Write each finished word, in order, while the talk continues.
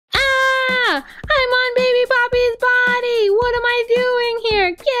I'm on Baby Poppy's body! What am I doing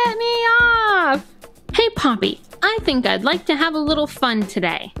here? Get me off! Hey, Poppy, I think I'd like to have a little fun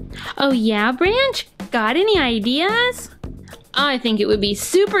today. Oh yeah, Branch? Got any ideas? I think it would be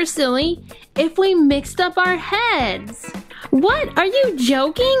super silly if we mixed up our heads. What? Are you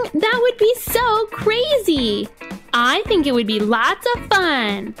joking? That would be so crazy. I think it would be lots of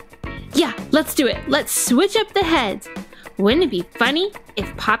fun. Yeah, let's do it. Let's switch up the heads. Wouldn't it be funny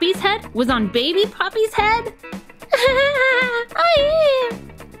if Poppy's head was on Baby Poppy's head? Oh, yeah.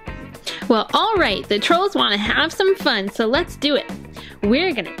 Well, all right, the trolls want to have some fun, so let's do it.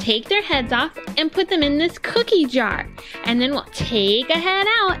 We're gonna take their heads off and put them in this cookie jar. And then we'll take a head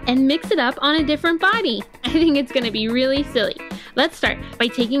out and mix it up on a different body. I think it's gonna be really silly. Let's start by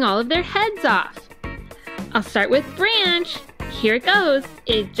taking all of their heads off. I'll start with Branch. Here it goes.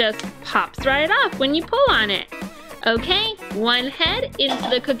 It just pops right off when you pull on it. Okay, one head into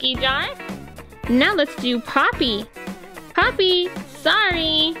the cookie jar. Now let's do Poppy. Poppy,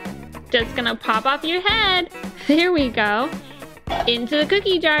 sorry. Just gonna pop off your head. There we go. Into the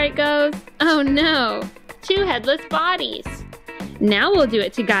cookie jar it goes. Oh no, two headless bodies. Now we'll do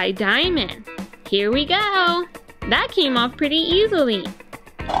it to Guy Diamond. Here we go. That came off pretty easily.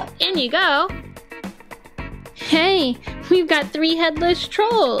 In you go. Hey, we've got 3 headless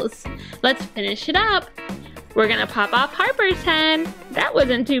trolls. Let's finish it up. We're gonna pop off Harper's head. That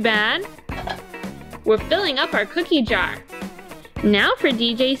wasn't too bad. We're filling up our cookie jar. Now for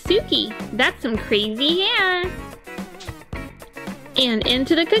DJ Suki. That's some crazy hair. And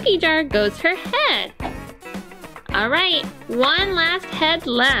into the cookie jar goes her head. All right, one last head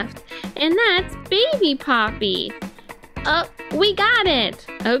left, and that's Baby Poppy. Oh, we got it.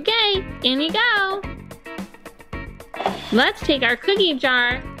 Okay, in you go. Let's take our cookie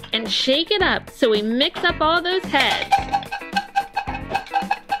jar and shake it up so we mix up all those heads.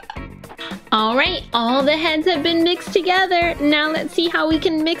 All right, all the heads have been mixed together. Now let's see how we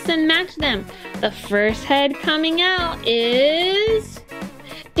can mix and match them. The first head coming out is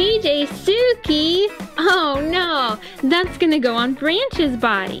DJ Suki. Oh no, that's gonna go on Branch's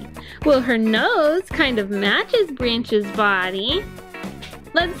body. Well, her nose kind of matches Branch's body.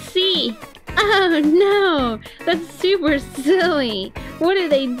 Let's see. Oh no, that's super silly. What are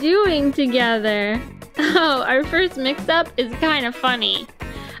they doing together? Oh, our first mix-up is kind of funny.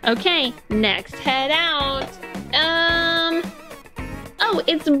 Okay, next head out. Oh,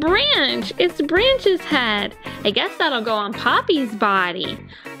 it's Branch. It's Branch's head. I guess that'll go on Poppy's body.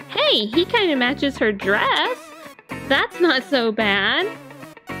 Hey, he kind of matches her dress. That's not so bad.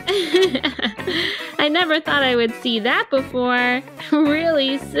 I never thought I would see that before.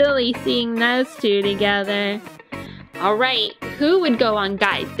 Really silly seeing those two together. All right, who would go on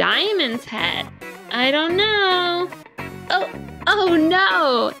Guy Diamond's head? I don't know. Oh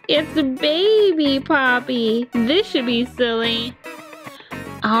no, it's Baby Poppy. This should be silly.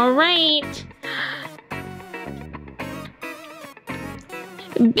 All right.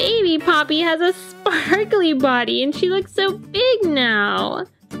 Baby Poppy has a sparkly body and she looks so big now.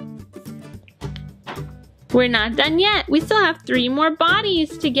 We're not done yet. We still have 3 more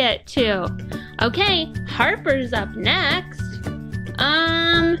bodies to get to. Okay, Harper's up next.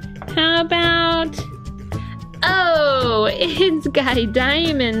 How about... Oh, it's Guy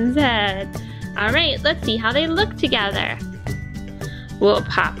Diamond's head. All right, let's see how they look together. We'll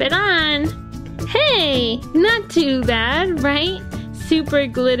pop it on. Hey, not too bad, right? Super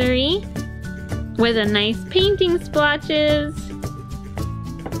glittery with a nice painting splotches.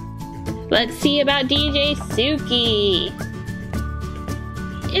 Let's see about DJ Suki.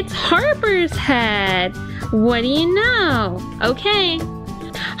 It's Harper's head. What do you know? Okay.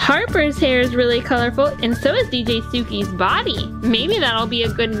 Harper's hair is really colorful, and so is DJ Suki's body. Maybe that'll be a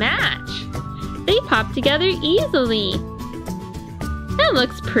good match. They pop together easily. That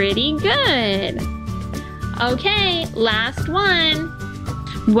looks pretty good. Okay, last one.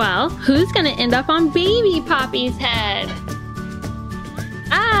 Well, who's gonna end up on Baby Poppy's head?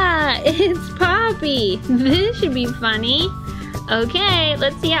 Ah, it's Poppy. This should be funny. Okay,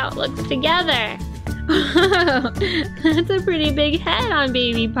 let's see how it looks together. That's a pretty big head on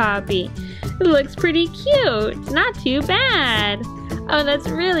Baby Poppy. It looks pretty cute. Not too bad. Oh, that's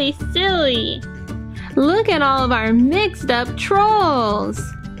really silly. Look at all of our mixed up trolls.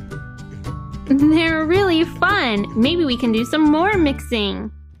 They're really fun. Maybe we can do some more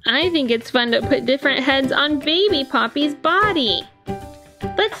mixing. I think it's fun to put different heads on Baby Poppy's body.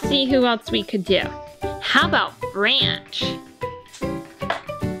 Let's see who else we could do. How about Branch?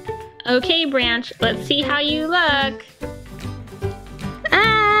 Okay, Branch, let's see how you look.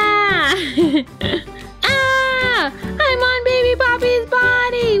 Ah! Ah! I'm on Baby Poppy's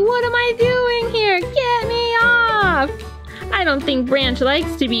body! What am I doing? I don't think Branch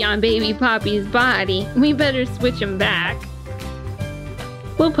likes to be on baby Poppy's body. We better switch him back.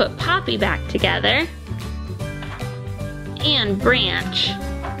 We'll put Poppy back together. And Branch.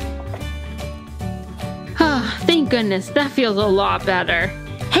 Oh, thank goodness, that feels a lot better.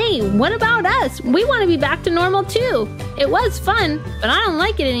 Hey, what about us? We want to be back to normal too. It was fun, but I don't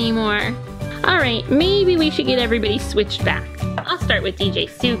like it anymore. Alright, maybe we should get everybody switched back. I'll start with DJ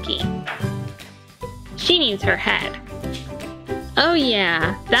Suki. She needs her head. Oh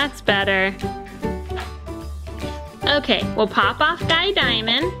yeah, that's better. Okay, we'll pop off Guy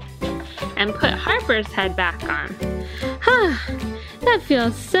Diamond and put Harper's head back on. That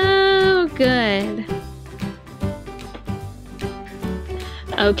feels so good.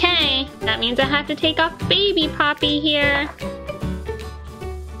 Okay, that means I have to take off baby Poppy here.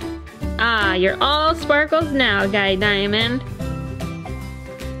 Ah, you're all sparkles now, Guy Diamond.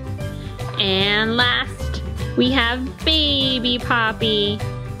 And last, we have baby Poppy.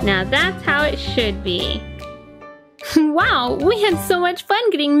 Now that's how it should be. Wow, we had so much fun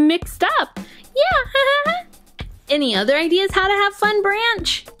getting mixed up. Yeah. Any other ideas how to have fun,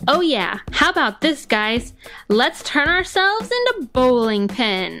 Branch? Oh yeah, how about this, guys? Let's turn ourselves into bowling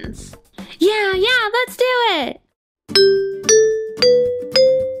pins. Yeah, let's do it.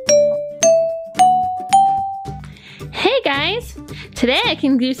 Hey guys, today I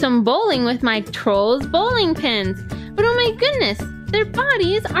can do some bowling with my Trolls bowling pins. But oh my goodness, their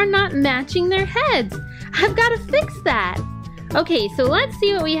bodies are not matching their heads. I've got to fix that. Okay, so let's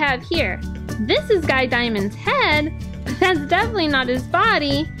see what we have here. This is Guy Diamond's head, but that's definitely not his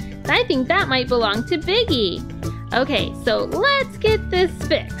body. I think that might belong to Biggie. Okay, so let's get this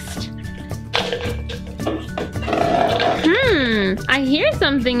fixed. I hear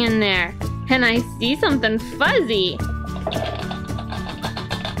something in there, and I see something fuzzy.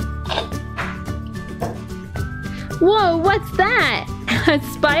 Whoa, what's that? A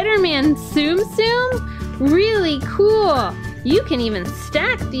Spider-Man Tsum Tsum? Really cool. You can even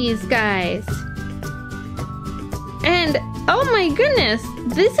stack these guys. And oh my goodness,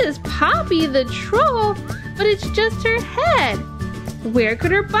 this is Poppy the troll, but it's just her head. Where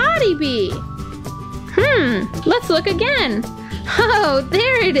could her body be? Let's look again. Oh,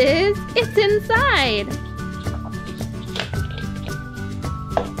 there it is. It's inside.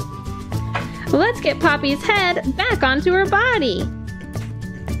 Let's get Poppy's head back onto her body.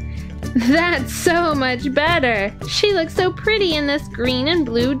 That's so much better. She looks so pretty in this green and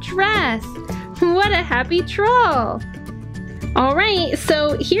blue dress. What a happy troll. All right,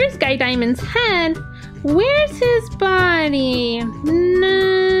 so here's Guy Diamond's head. Where's his body?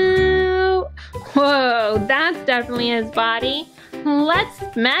 No. Whoa, that's definitely his body.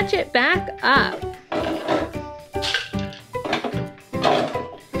 Let's match it back up.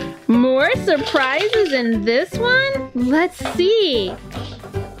 More surprises in this one? Let's see.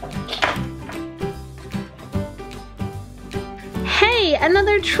 Hey,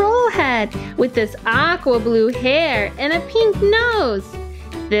 another troll head with this aqua blue hair and a pink nose.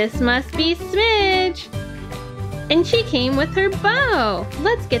 This must be Smidge. And she came with her bow.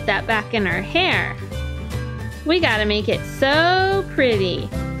 Let's get that back in her hair. We gotta make it so pretty.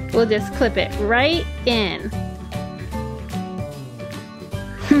 We'll just clip it right in.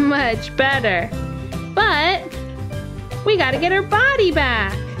 Much better. But we gotta get her body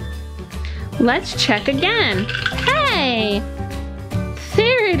back. Let's check again. Hey!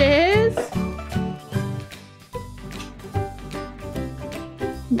 There it is.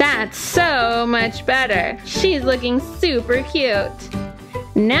 That's so much better. She's looking super cute.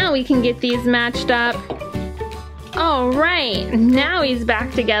 Now we can get these matched up. All right, now he's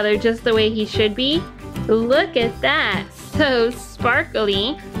back together just the way he should be. Look at that, so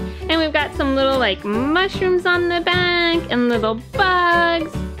sparkly. And we've got some little like mushrooms on the back and little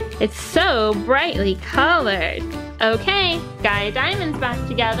bugs. It's so brightly colored. Okay, Guy Diamond's back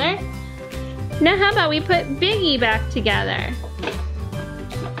together. Now how about we put Biggie back together?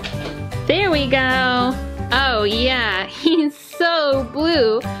 There we go. Oh yeah, he's so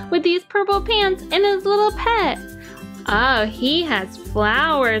blue with these purple pants and his little pet. Oh, he has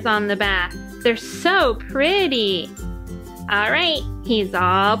flowers on the back. They're so pretty. All right, he's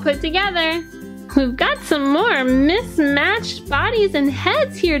all put together. We've got some more mismatched bodies and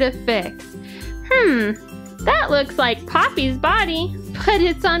heads here to fix. That looks like Poppy's body, but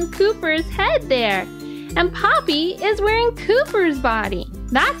it's on Cooper's head there. And Poppy is wearing Cooper's body.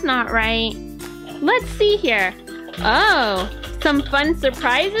 That's not right. Let's see here. Oh, some fun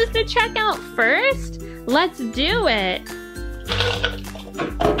surprises to check out first? Let's do it.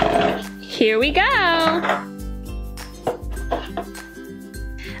 Here we go.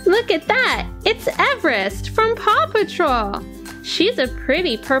 Look at that! It's Everest from Paw Patrol! She's a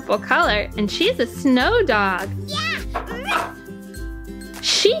pretty purple color and she's a snow dog. Yeah!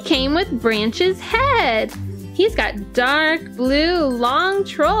 She came with Branch's head. He's got dark blue long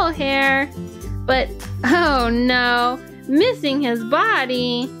troll hair. But, oh no, missing his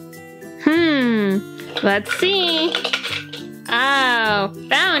body. Let's see. Oh,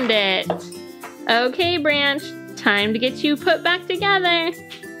 found it. Okay, Branch, time to get you put back together.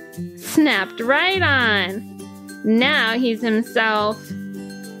 Snapped right on. Now he's himself.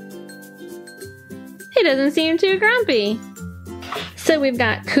 He doesn't seem too grumpy. So we've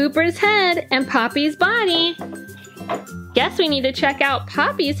got Cooper's head and Poppy's body. Guess we need to check out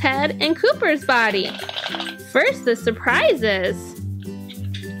Poppy's head and Cooper's body. First, the surprises.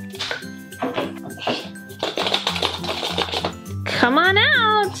 Come on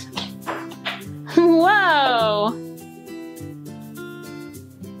out. Whoa.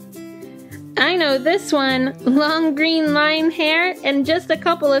 I know this one. Long green line hair and just a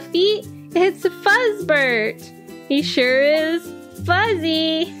couple of feet. It's Fuzzbert. He sure is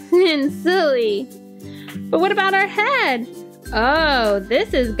fuzzy and silly. But what about our head? Oh,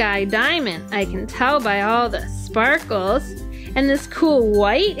 this is Guy Diamond. I can tell by all the sparkles. And this cool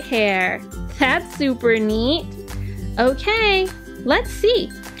white hair. That's super neat. Okay, let's see.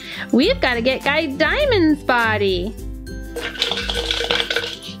 We've got to get Guy Diamond's body.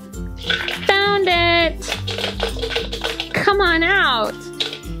 Found it. Come on out.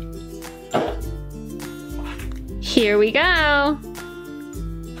 Here we go.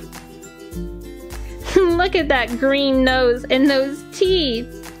 Look at that green nose and those teeth.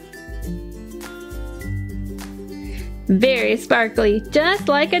 Very sparkly, just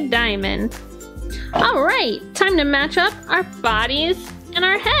like a diamond. All right, time to match up our bodies and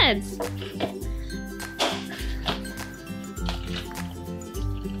our heads.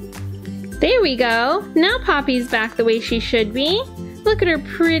 There we go. Now Poppy's back the way she should be. Look at her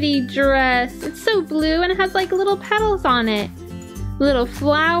pretty dress. It's so blue and it has like little petals on it. Little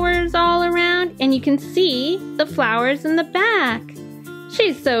flowers all around, and you can see the flowers in the back.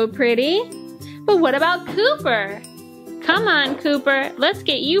 She's so pretty. But what about Cooper? Come on, Cooper. Let's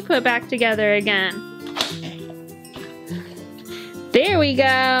get you put back together again. There we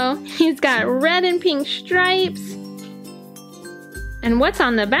go. He's got red and pink stripes. And what's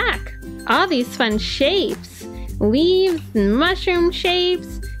on the back? All these fun shapes. Leaves and mushroom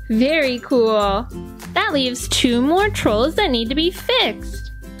shapes. Very cool. That leaves 2 more trolls that need to be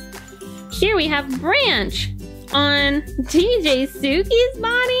fixed. Here we have Branch on DJ Suki's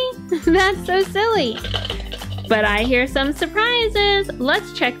body. That's so silly. But I hear some surprises.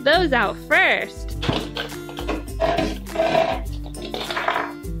 Let's check those out first.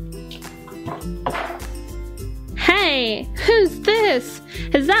 Hey, who's this?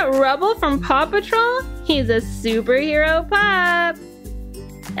 Is that Rubble from Paw Patrol? He's a superhero pup.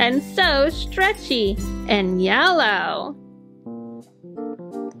 And so stretchy and yellow.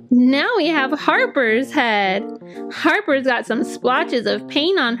 Now we have Harper's head. Harper's got some splotches of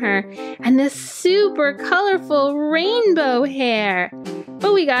paint on her and this super colorful rainbow hair.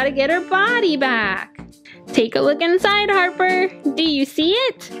 But we gotta get her body back. Take a look inside, Harper. Do you see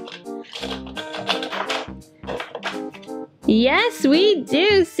it? Yes, we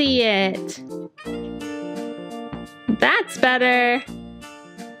do see it. That's better.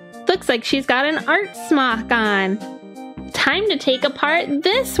 Looks like she's got an art smock on. Time to take apart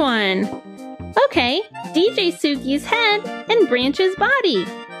this one. Okay, DJ Suki's head and Branch's body.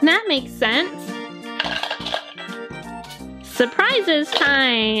 That makes sense. Surprises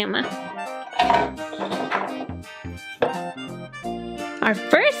time. Our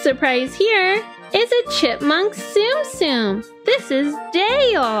first surprise here is a chipmunk Tsum Tsum. This is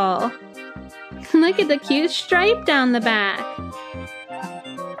Dale. Look at the cute stripe down the back.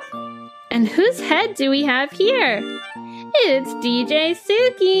 And whose head do we have here? It's DJ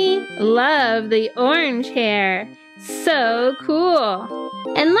Suki. Love the orange hair. So cool.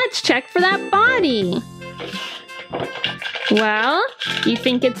 And let's check for that body. Well, you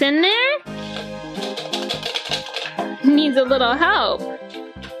think it's in there? Needs a little help.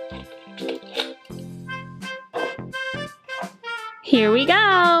 Here we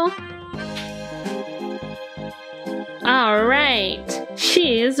go. All right,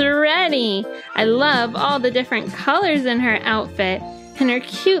 she is ready. I love all the different colors in her outfit and her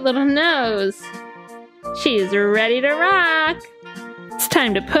cute little nose. She's ready to rock. It's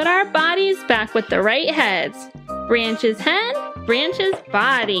time to put our bodies back with the right heads. Branch's head, Branch's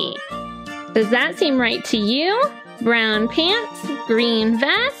body. Does that seem right to you? Brown pants, green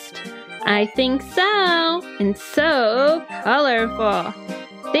vest? I think so, and so colorful.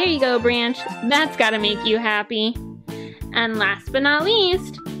 There you go, Branch. That's gotta make you happy. And last but not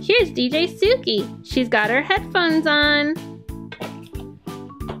least, here's DJ Suki. She's got her headphones on.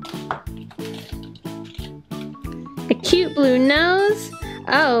 A cute blue nose.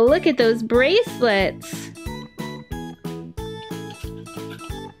 Oh, look at those bracelets.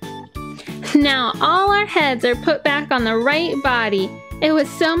 Now all our heads are put back on the right body. It was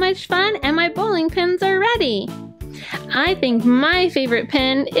so much fun and my bowling pins are ready. I think my favorite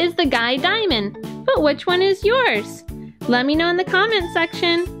pin is the Guy Diamond, but which one is yours? Let me know in the comment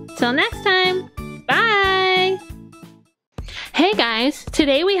section. Till next time, bye! Hey guys,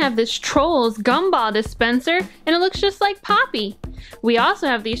 today we have this Trolls gumball dispenser and it looks just like Poppy. We also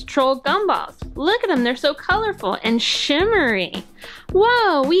have these Troll gumballs. Look at them, they're so colorful and shimmery.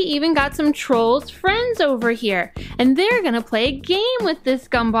 Whoa, we even got some Trolls friends over here and they're gonna play a game with this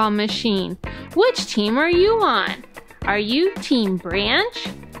gumball machine. Which team are you on? Are you Team Branch?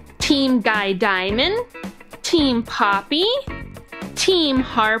 Team Guy Diamond? Team Poppy? Team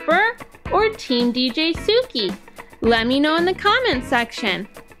Harper? Or Team DJ Suki? Let me know in the comment section.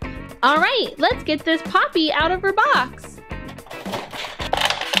 Alright, let's get this Poppy out of her box.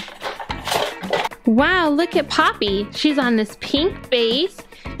 Wow, look at Poppy. She's on this pink base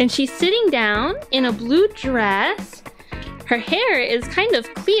and she's sitting down in a blue dress. Her hair is kind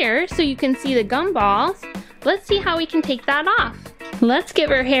of clear so you can see the gumballs. Let's see how we can take that off. Let's give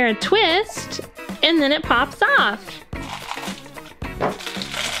her hair a twist and then it pops off.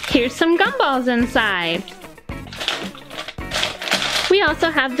 Here's some gumballs inside. We also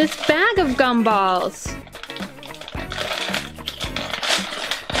have this bag of gumballs.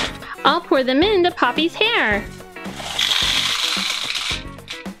 I'll pour them into Poppy's hair.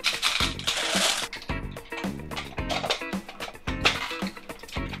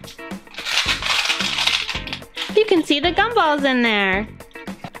 You can see the gumballs in there.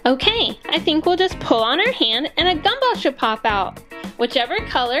 Okay, I think we'll just pull on our hand and a gumball should pop out. Whichever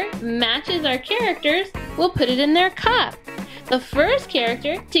color matches our characters, we'll put it in their cup. The first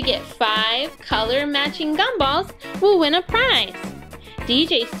character to get 5 color matching gumballs will win a prize.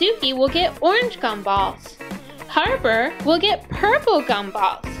 DJ Suki will get orange gumballs. Harper will get purple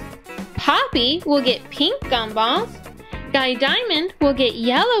gumballs. Poppy will get pink gumballs. Guy Diamond will get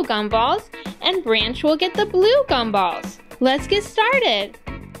yellow gumballs. And Branch will get the blue gumballs. Let's get started.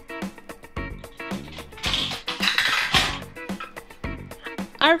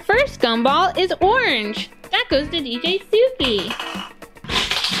 Our first gumball is orange. That goes to DJ Suki.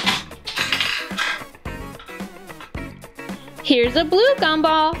 Here's a blue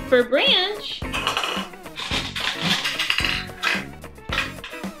gumball for Branch.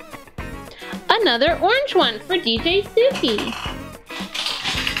 Another orange one for DJ Suki.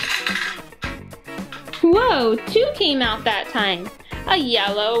 Whoa, 2 came out that time. A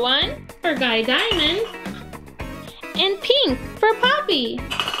yellow one for Guy Diamond. And pink for Poppy.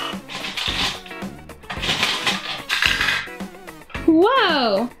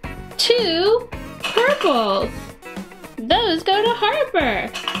 Whoa, 2 purples. Those go to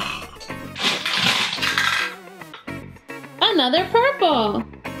Harper. Another purple.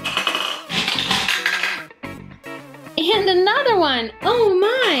 And another one. Oh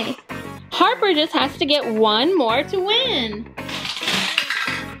my! Harper just has to get 1 more to win.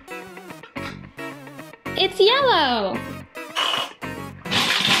 It's yellow.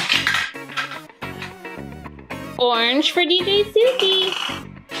 Orange for DJ Suki.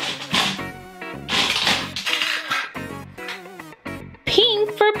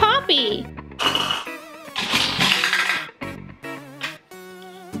 Pink for Poppy.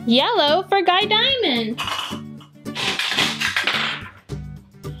 Yellow for Guy Diamond.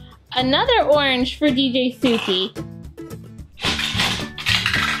 Another orange for DJ Suki.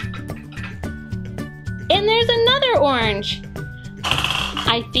 And there's another orange.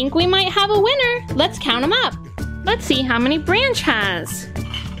 I think we might have a winner. Let's count them up. Let's see how many Branch has.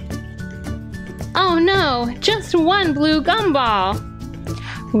 Oh no, just 1 blue gumball.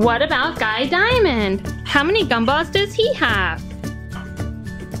 What about Guy Diamond? How many gumballs does he have?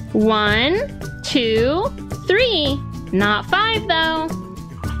 1, 2, 3. Not 5 though.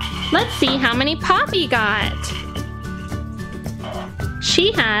 Let's see how many Poppy got.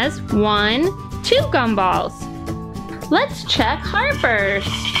 She has 1, 2 gumballs. Let's check Harper's.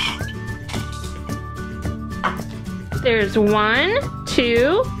 There's 1,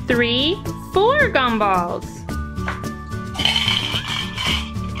 2, 3, 4 gumballs.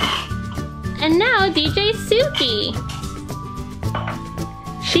 And now DJ Suki.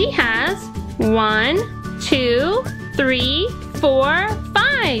 She has 1, 2, 3, 4,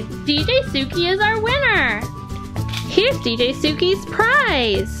 5. DJ Suki is our winner. Here's DJ Suki's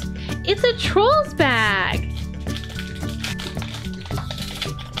prize. It's a Trolls bag.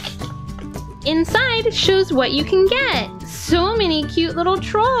 Inside shows what you can get. So many cute little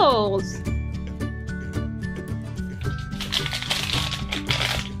trolls.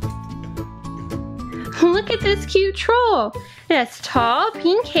 Look at this cute troll. It has tall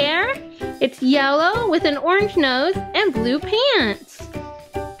pink hair. It's yellow with an orange nose and blue pants.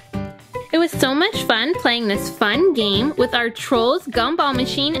 It was so much fun playing this fun game with our Trolls gumball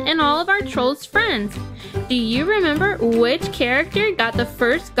machine and all of our Trolls friends. Do you remember which character got the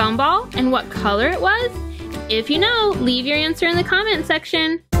first gumball and what color it was? If you know, leave your answer in the comment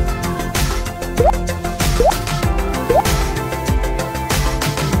section.